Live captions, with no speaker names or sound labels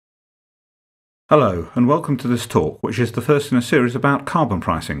Hello, and welcome to this talk, which is the first in a series about carbon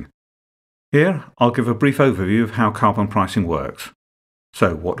pricing. Here, I'll give a brief overview of how carbon pricing works.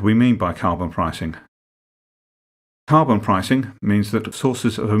 So, what do we mean by carbon pricing? Carbon pricing means that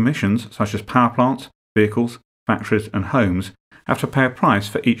sources of emissions, such as power plants, vehicles, factories, and homes, have to pay a price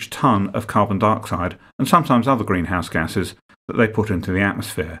for each tonne of carbon dioxide and sometimes other greenhouse gases that they put into the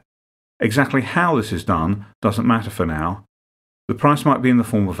atmosphere. Exactly how this is done doesn't matter for now. The price might be in the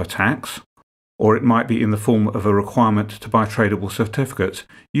form of a tax, or it might be in the form of a requirement to buy tradable certificates,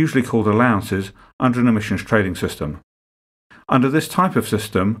 usually called allowances, under an emissions trading system. Under this type of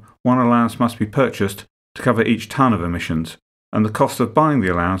system, one allowance must be purchased to cover each tonne of emissions, and the cost of buying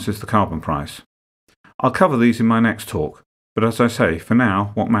the allowance is the carbon price. I'll cover these in my next talk, but as I say, for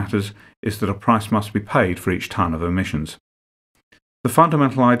now, what matters is that a price must be paid for each tonne of emissions. The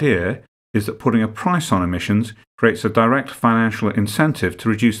fundamental idea is that putting a price on emissions creates a direct financial incentive to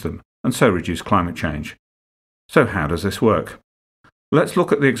reduce them, and so reduce climate change. So how does this work? Let's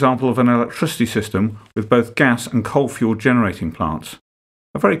look at the example of an electricity system with both gas and coal-fueled generating plants,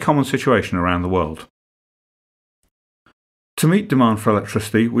 a very common situation around the world. To meet demand for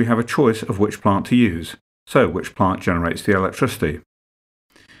electricity, we have a choice of which plant to use, so which plant generates the electricity.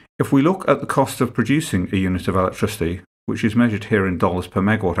 If we look at the cost of producing a unit of electricity, which is measured here in dollars per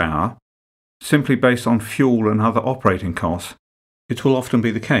megawatt hour, simply based on fuel and other operating costs, it will often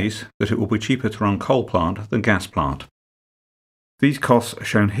be the case that it will be cheaper to run coal plant than gas plant. These costs are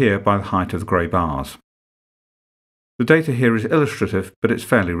shown here by the height of the grey bars. The data here is illustrative, but it's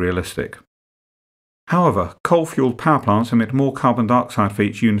fairly realistic. However, coal-fueled power plants emit more carbon dioxide for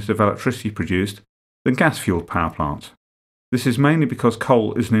each unit of electricity produced than gas-fueled power plants. This is mainly because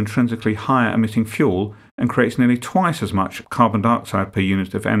coal is an intrinsically higher emitting fuel and creates nearly twice as much carbon dioxide per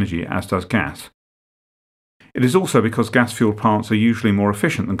unit of energy as does gas. It is also because gas-fueled plants are usually more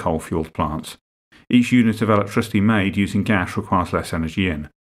efficient than coal-fueled plants. Each unit of electricity made using gas requires less energy in.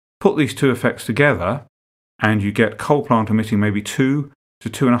 Put these two effects together, and you get coal plant emitting maybe 2 to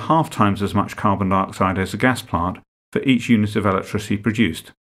 2.5 times as much carbon dioxide as a gas plant for each unit of electricity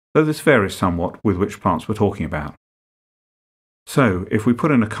produced, though this varies somewhat with which plants we're talking about. So, if we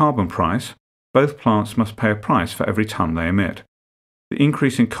put in a carbon price, both plants must pay a price for every tonne they emit. The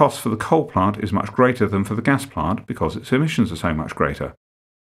increase in cost for the coal plant is much greater than for the gas plant because its emissions are so much greater.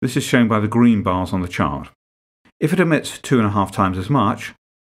 This is shown by the green bars on the chart. If it emits 2.5 times as much,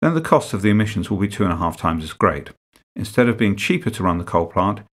 then the cost of the emissions will be 2.5 times as great. Instead of being cheaper to run the coal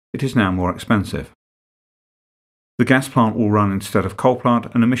plant, it is now more expensive. The gas plant will run instead of coal plant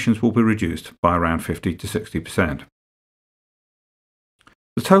and emissions will be reduced by around 50 to 60%.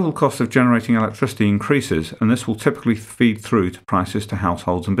 The total cost of generating electricity increases, and this will typically feed through to prices to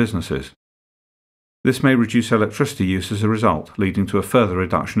households and businesses. This may reduce electricity use as a result, leading to a further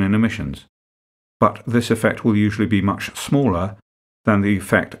reduction in emissions. But this effect will usually be much smaller than the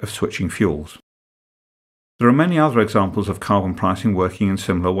effect of switching fuels. There are many other examples of carbon pricing working in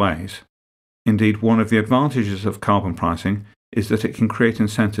similar ways. Indeed, one of the advantages of carbon pricing is that it can create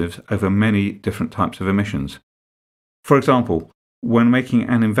incentives over many different types of emissions. For example, when making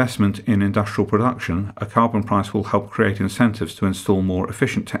an investment in industrial production, a carbon price will help create incentives to install more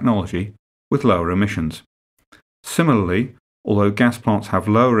efficient technology with lower emissions. Similarly, although gas plants have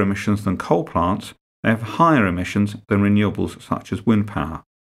lower emissions than coal plants, they have higher emissions than renewables such as wind power,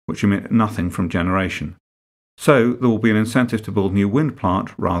 which emit nothing from generation. So there will be an incentive to build new wind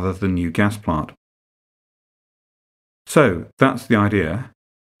plant rather than new gas plant. So that's the idea.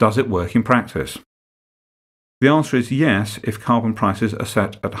 Does it work in practice? The answer is yes if carbon prices are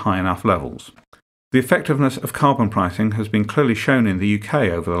set at high enough levels. The effectiveness of carbon pricing has been clearly shown in the UK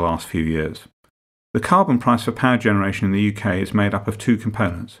over the last few years. The carbon price for power generation in the UK is made up of two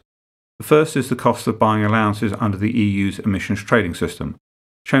components. The first is the cost of buying allowances under the EU's emissions trading system,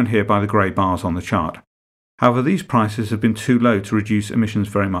 shown here by the grey bars on the chart. However, these prices have been too low to reduce emissions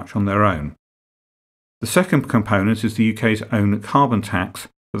very much on their own. The second component is the UK's own carbon tax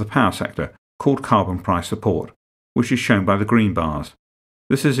for the power sector, called carbon price support, which is shown by the green bars.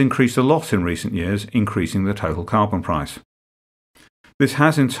 This has increased a lot in recent years, increasing the total carbon price. This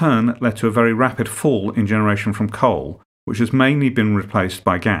has in turn led to a very rapid fall in generation from coal, which has mainly been replaced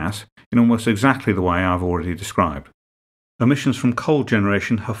by gas in almost exactly the way I've already described. Emissions from coal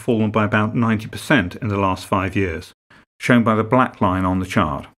generation have fallen by about 90% in the last 5 years, shown by the black line on the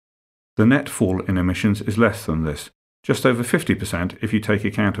chart. The net fall in emissions is less than this, just over 50% if you take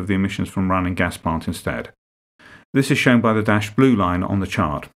account of the emissions from running gas plant instead. This is shown by the dashed blue line on the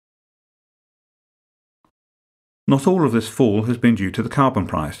chart. Not all of this fall has been due to the carbon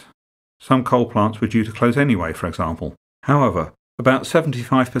price. Some coal plants were due to close anyway, for example. However, About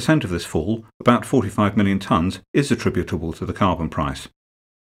 75% of this fall, about 45 million tonnes, is attributable to the carbon price.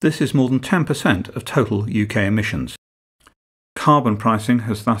 This is more than 10% of total UK emissions. Carbon pricing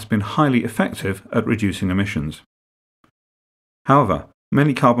has thus been highly effective at reducing emissions. However,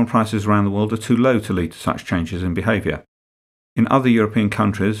 many carbon prices around the world are too low to lead to such changes in behaviour. In other European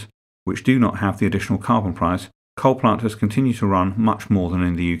countries, which do not have the additional carbon price, coal plants continue to run much more than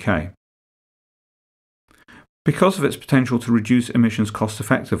in the UK. Because of its potential to reduce emissions cost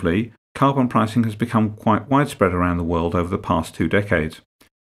effectively, carbon pricing has become quite widespread around the world over the past 2 decades.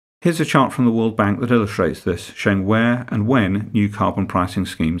 Here's a chart from the World Bank that illustrates this, showing where and when new carbon pricing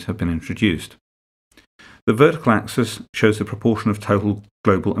schemes have been introduced. The vertical axis shows the proportion of total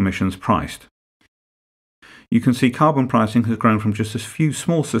global emissions priced. You can see carbon pricing has grown from just a few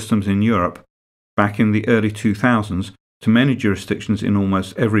small systems in Europe back in the early 2000s to many jurisdictions in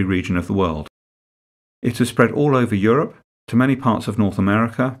almost every region of the world. It has spread all over Europe, to many parts of North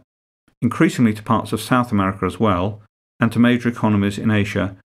America, increasingly to parts of South America as well, and to major economies in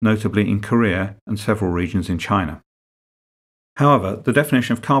Asia, notably in Korea and several regions in China. However, the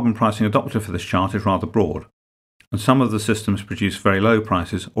definition of carbon pricing adopted for this chart is rather broad, and some of the systems produce very low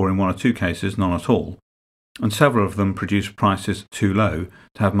prices, or in 1 or 2 cases, none at all, and several of them produce prices too low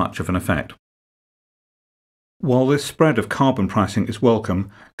to have much of an effect. While this spread of carbon pricing is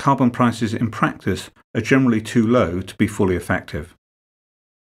welcome, carbon prices in practice are generally too low to be fully effective.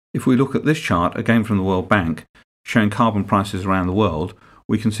 If we look at this chart, again from the World Bank, showing carbon prices around the world,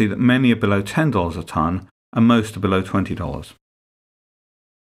 we can see that many are below $10 a tonne and most are below $20.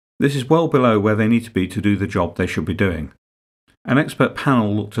 This is well below where they need to be to do the job they should be doing. An expert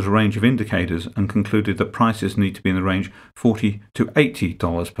panel looked at a range of indicators and concluded that prices need to be in the range $40 to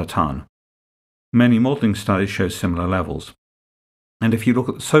 $80 per tonne. Many modelling studies show similar levels. And if you look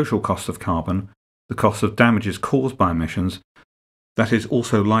at the social cost of carbon, the cost of damages caused by emissions, that is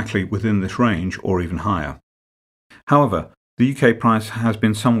also likely within this range or even higher. However, the UK price has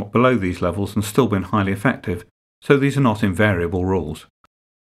been somewhat below these levels and still been highly effective, so these are not invariable rules.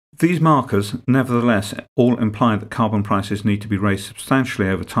 These markers, nevertheless, all imply that carbon prices need to be raised substantially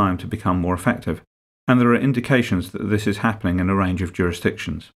over time to become more effective, and there are indications that this is happening in a range of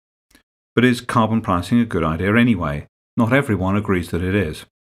jurisdictions. But is carbon pricing a good idea anyway? Not everyone agrees that it is.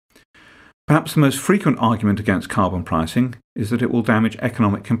 Perhaps the most frequent argument against carbon pricing is that it will damage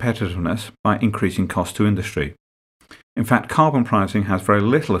economic competitiveness by increasing cost to industry. In fact, carbon pricing has very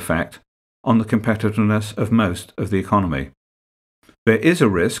little effect on the competitiveness of most of the economy. There is a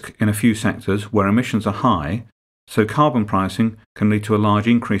risk in a few sectors where emissions are high, so carbon pricing can lead to a large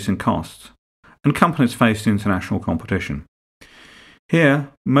increase in costs, and companies face international competition.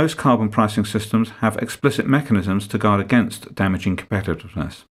 Here, most carbon pricing systems have explicit mechanisms to guard against damaging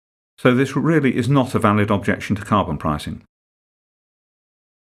competitiveness, so this really is not a valid objection to carbon pricing.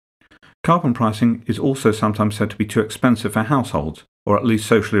 Carbon pricing is also sometimes said to be too expensive for households, or at least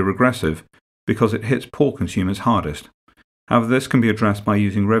socially regressive, because it hits poor consumers hardest. However, this can be addressed by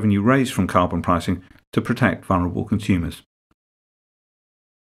using revenue raised from carbon pricing to protect vulnerable consumers.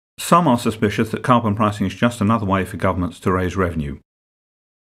 Some are suspicious that carbon pricing is just another way for governments to raise revenue.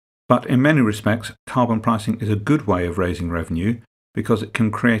 But in many respects, carbon pricing is a good way of raising revenue because it can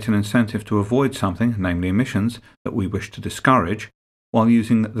create an incentive to avoid something, namely emissions, that we wish to discourage, while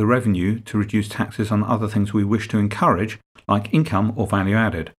using the revenue to reduce taxes on other things we wish to encourage, like income or value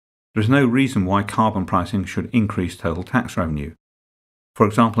added. There is no reason why carbon pricing should increase total tax revenue. For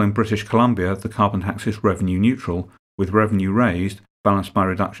example, in British Columbia, the carbon tax is revenue neutral, with revenue raised balanced by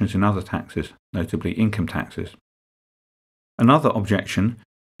reductions in other taxes, notably income taxes. Another objection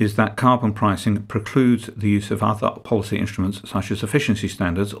is that carbon pricing precludes the use of other policy instruments such as efficiency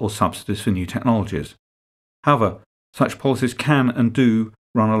standards or subsidies for new technologies. However, such policies can and do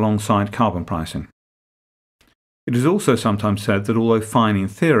run alongside carbon pricing. It is also sometimes said that although fine in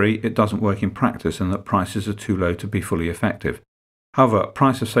theory, it doesn't work in practice and that prices are too low to be fully effective. However, a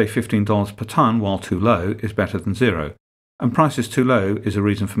price of say $15 per tonne, while too low, is better than zero, and prices too low is a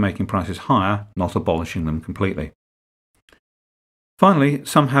reason for making prices higher, not abolishing them completely. Finally,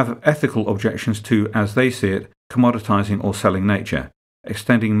 some have ethical objections to, as they see it, commoditizing or selling nature,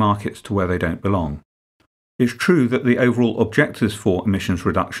 extending markets to where they don't belong. It's true that the overall objectives for emissions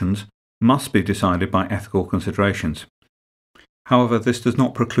reductions must be decided by ethical considerations. However, this does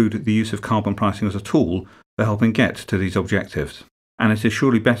not preclude the use of carbon pricing as a tool for helping get to these objectives, and it is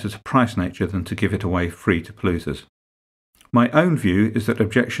surely better to price nature than to give it away free to polluters. My own view is that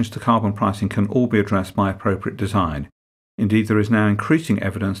objections to carbon pricing can all be addressed by appropriate design. Indeed, there is now increasing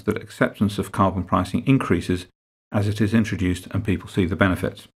evidence that acceptance of carbon pricing increases as it is introduced and people see the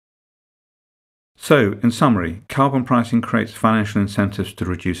benefits. So, in summary, carbon pricing creates financial incentives to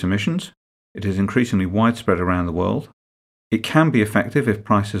reduce emissions. It is increasingly widespread around the world. It can be effective if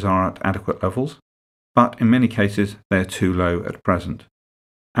prices are at adequate levels, but in many cases they are too low at present.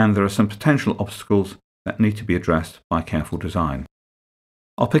 And there are some potential obstacles that need to be addressed by careful design.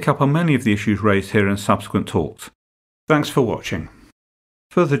 I'll pick up on many of the issues raised here in subsequent talks. Thanks for watching.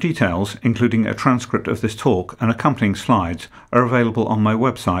 Further details, including a transcript of this talk and accompanying slides, are available on my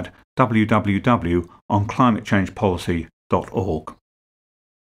website www.onclimatechangepolicy.org.